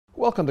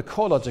Welcome to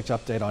CoreLogic's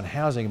update on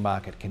housing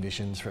market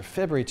conditions for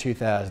February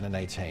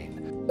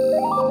 2018.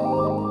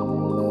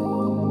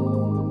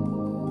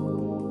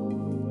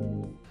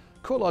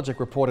 CoreLogic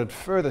reported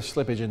further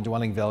slippage in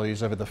dwelling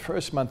values over the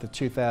first month of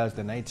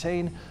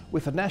 2018,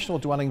 with the national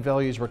dwelling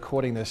values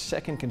recording their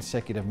second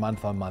consecutive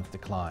month-on-month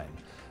decline.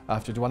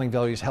 After dwelling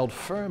values held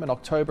firm in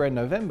October and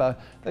November,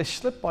 they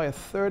slipped by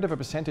 1/3 of a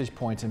percentage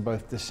point in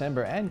both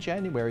December and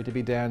January to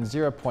be down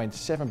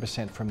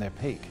 0.7% from their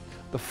peak.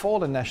 The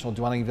fall in national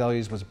dwelling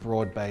values was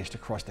broad-based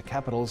across the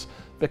capitals,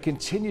 but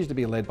continues to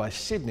be led by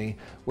Sydney,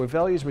 where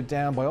values were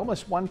down by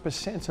almost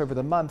 1% over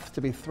the month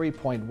to be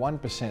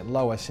 3.1%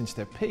 lower since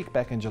their peak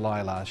back in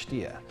July last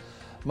year.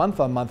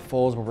 Month-on-month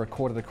falls were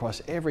recorded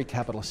across every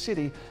capital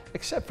city,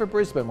 except for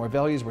Brisbane, where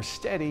values were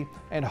steady,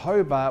 and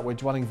Hobart, where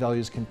dwelling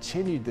values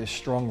continued their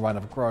strong run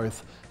of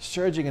growth,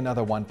 surging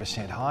another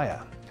 1%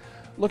 higher.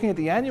 Looking at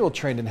the annual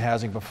trend in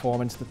housing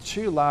performance, the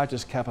two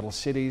largest capital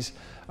cities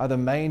are the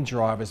main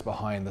drivers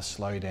behind the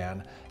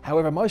slowdown.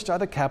 However, most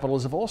other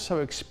capitals have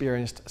also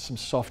experienced some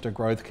softer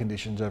growth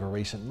conditions over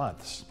recent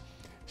months.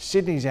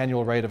 Sydney's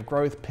annual rate of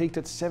growth peaked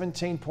at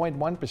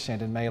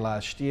 17.1% in May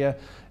last year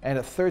and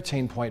at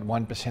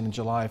 13.1% in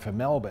July for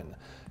Melbourne.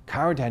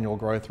 Current annual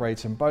growth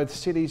rates in both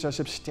cities are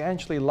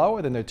substantially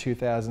lower than their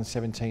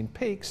 2017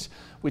 peaks,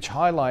 which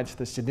highlights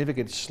the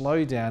significant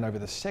slowdown over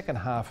the second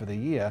half of the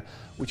year,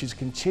 which has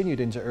continued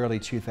into early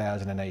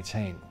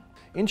 2018.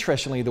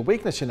 Interestingly, the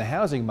weakness in the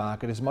housing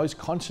market is most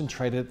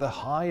concentrated at the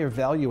higher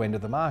value end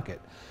of the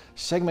market.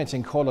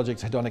 Segmenting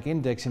CoreLogic's Hedonic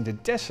index into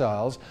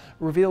deciles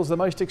reveals the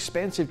most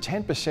expensive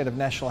 10% of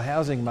national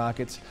housing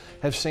markets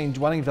have seen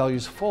dwelling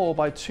values fall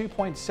by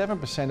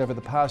 2.7% over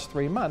the past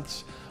 3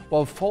 months,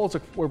 while falls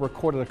were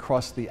recorded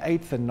across the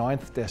 8th and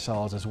 9th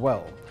deciles as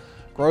well.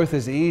 Growth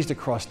has eased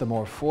across the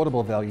more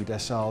affordable value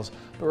deciles,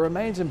 but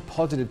remains in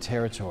positive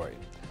territory.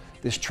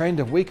 This trend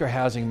of weaker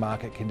housing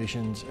market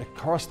conditions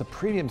across the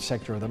premium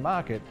sector of the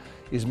market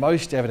is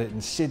most evident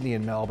in Sydney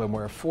and Melbourne,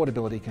 where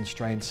affordability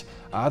constraints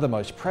are the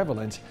most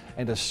prevalent,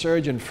 and a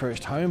surge in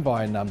first home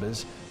buyer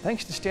numbers,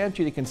 thanks to stamp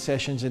duty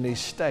concessions in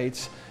these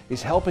states,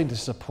 is helping to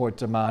support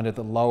demand at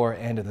the lower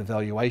end of the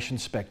valuation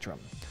spectrum.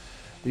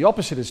 The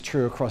opposite is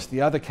true across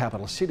the other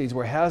capital cities,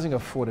 where housing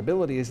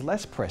affordability is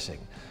less pressing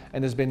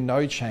and there's been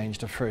no change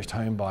to first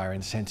home buyer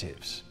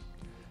incentives.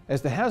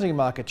 As the housing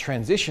market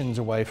transitions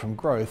away from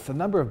growth, the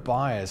number of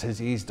buyers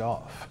has eased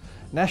off.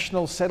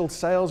 National settled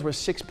sales were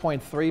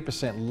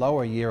 6.3%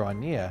 lower year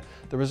on year,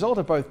 the result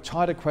of both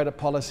tighter credit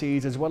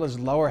policies as well as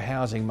lower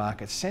housing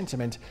market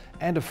sentiment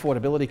and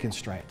affordability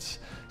constraints.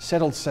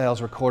 Settled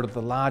sales recorded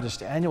the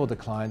largest annual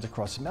declines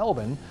across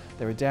Melbourne.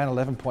 They were down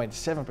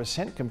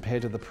 11.7%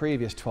 compared to the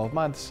previous 12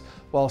 months,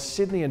 while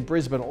Sydney and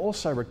Brisbane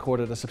also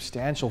recorded a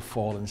substantial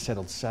fall in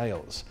settled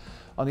sales.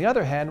 On the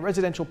other hand,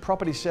 residential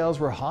property sales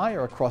were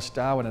higher across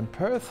Darwin and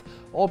Perth,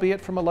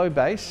 albeit from a low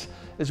base,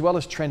 as well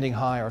as trending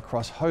higher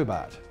across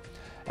Hobart.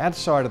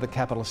 Outside of the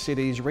capital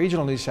cities,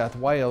 regional New South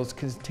Wales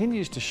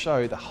continues to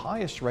show the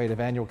highest rate of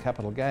annual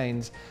capital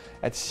gains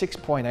at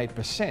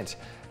 6.8%.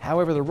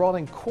 However, the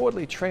rolling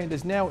quarterly trend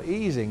is now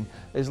easing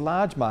as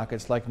large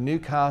markets like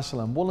Newcastle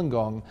and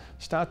Wollongong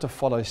start to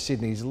follow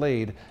Sydney's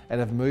lead and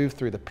have moved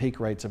through the peak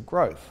rates of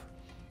growth.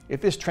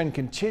 If this trend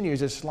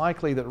continues, it's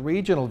likely that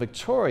regional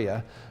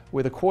Victoria,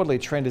 where the quarterly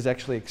trend is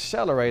actually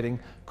accelerating,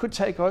 could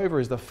take over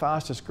as the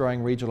fastest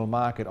growing regional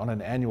market on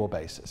an annual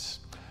basis.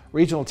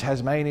 Regional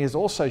Tasmania is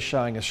also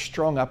showing a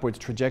strong upwards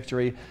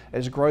trajectory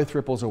as growth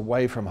ripples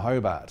away from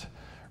Hobart.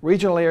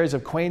 Regional areas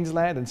of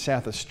Queensland and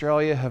South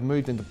Australia have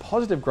moved into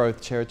positive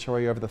growth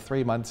territory over the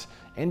 3 months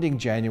ending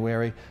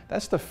January.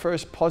 That's the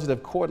first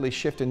positive quarterly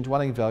shift in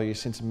dwelling value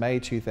since May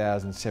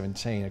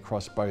 2017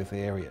 across both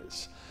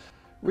areas.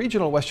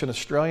 Regional Western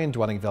Australian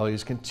dwelling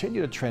values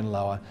continue to trend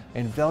lower,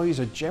 and values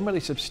are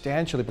generally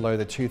substantially below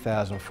the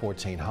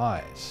 2014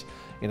 highs.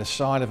 In a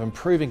sign of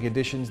improving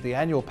conditions, the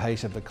annual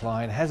pace of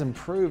decline has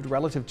improved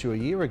relative to a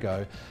year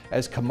ago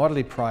as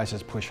commodity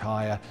prices push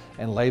higher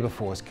and labour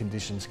force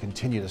conditions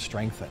continue to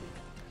strengthen.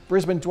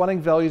 Brisbane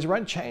dwelling values are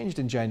unchanged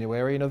in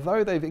January, and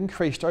although they've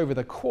increased over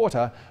the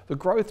quarter, the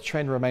growth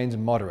trend remains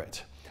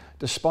moderate.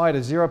 Despite a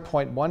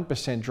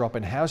 0.1% drop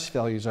in house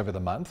values over the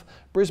month,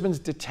 Brisbane's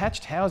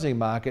detached housing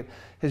market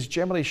has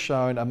generally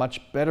shown a much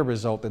better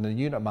result than the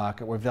unit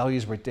market, where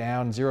values were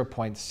down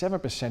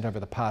 0.7% over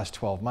the past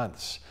 12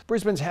 months.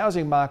 Brisbane's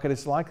housing market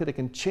is likely to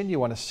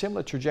continue on a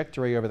similar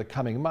trajectory over the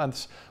coming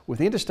months, with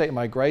interstate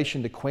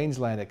migration to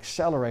Queensland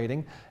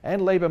accelerating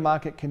and labour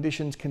market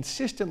conditions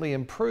consistently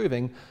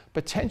improving,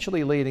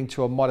 potentially leading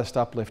to a modest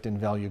uplift in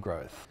value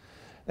growth.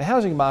 The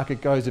housing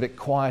market goes a bit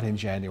quiet in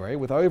January,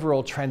 with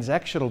overall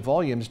transactional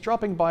volumes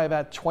dropping by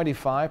about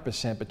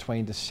 25%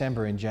 between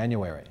December and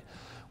January.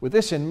 With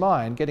this in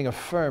mind, getting a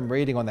firm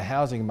reading on the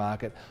housing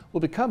market will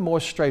become more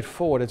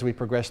straightforward as we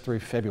progress through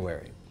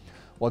February.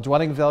 While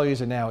dwelling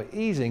values are now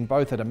easing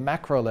both at a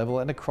macro level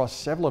and across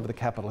several of the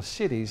capital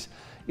cities,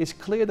 it's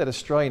clear that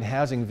Australian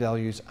housing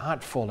values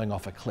aren't falling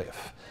off a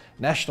cliff.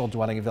 National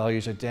dwelling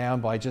values are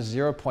down by just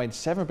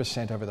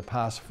 0.7% over the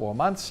past 4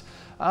 months,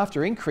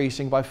 after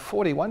increasing by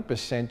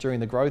 41% during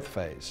the growth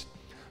phase.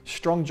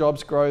 Strong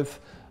jobs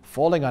growth,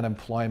 falling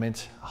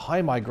unemployment,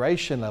 high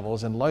migration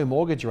levels and low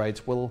mortgage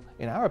rates will,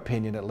 in our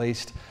opinion at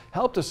least,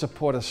 help to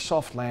support a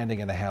soft landing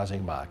in the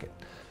housing market.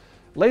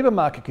 Labour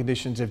market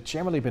conditions have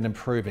generally been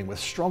improving, with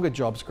stronger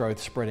jobs growth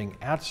spreading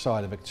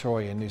outside of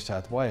Victoria and New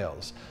South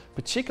Wales,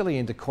 particularly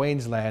into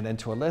Queensland and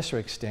to a lesser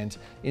extent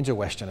into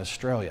Western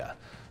Australia.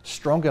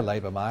 Stronger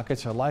labour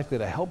markets are likely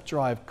to help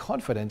drive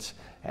confidence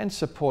and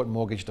support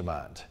mortgage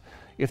demand.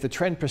 If the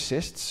trend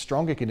persists,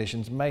 stronger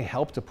conditions may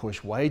help to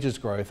push wages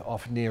growth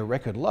off near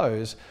record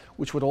lows,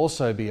 which would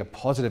also be a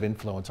positive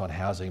influence on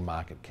housing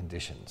market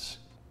conditions.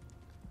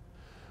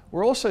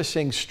 We're also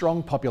seeing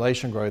strong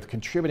population growth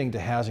contributing to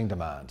housing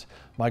demand.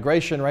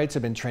 Migration rates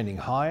have been trending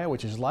higher,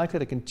 which is likely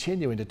to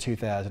continue into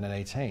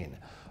 2018.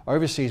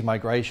 Overseas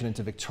migration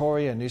into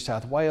Victoria and New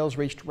South Wales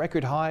reached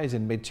record highs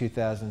in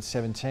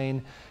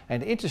mid-2017,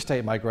 and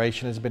interstate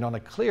migration has been on a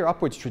clear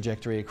upwards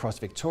trajectory across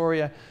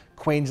Victoria,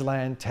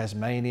 Queensland,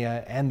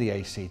 Tasmania and the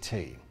ACT.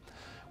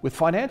 With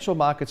financial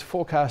markets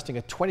forecasting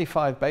a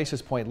 25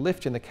 basis point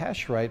lift in the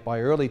cash rate by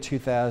early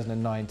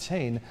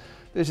 2019,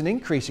 there's an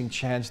increasing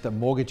chance that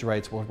mortgage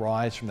rates will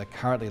rise from the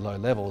currently low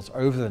levels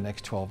over the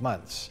next 12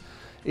 months.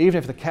 Even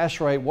if the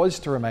cash rate was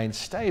to remain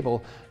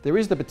stable, there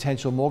is the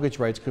potential mortgage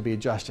rates could be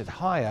adjusted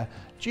higher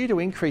due to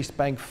increased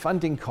bank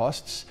funding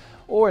costs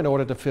or in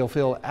order to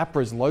fulfil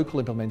APRA's local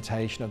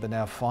implementation of the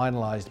now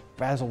finalised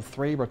Basel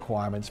III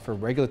requirements for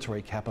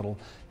regulatory capital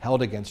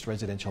held against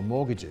residential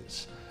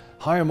mortgages.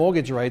 Higher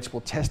mortgage rates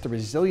will test the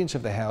resilience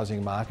of the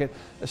housing market,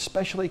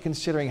 especially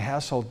considering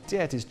household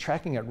debt is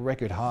tracking at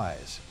record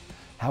highs.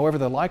 However,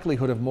 the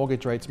likelihood of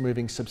mortgage rates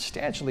moving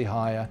substantially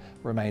higher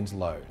remains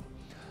low.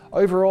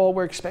 Overall,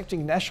 we're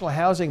expecting national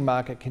housing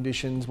market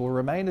conditions will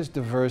remain as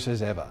diverse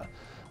as ever,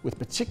 with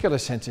particular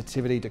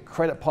sensitivity to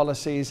credit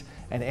policies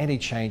and any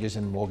changes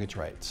in mortgage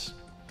rates.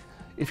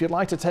 If you'd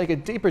like to take a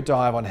deeper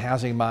dive on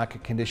housing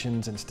market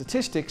conditions and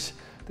statistics,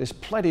 there's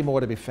plenty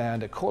more to be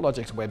found at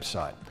CoreLogic's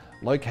website,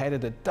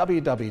 located at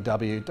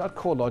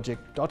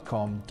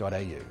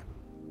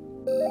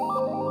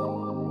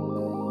www.corelogic.com.au.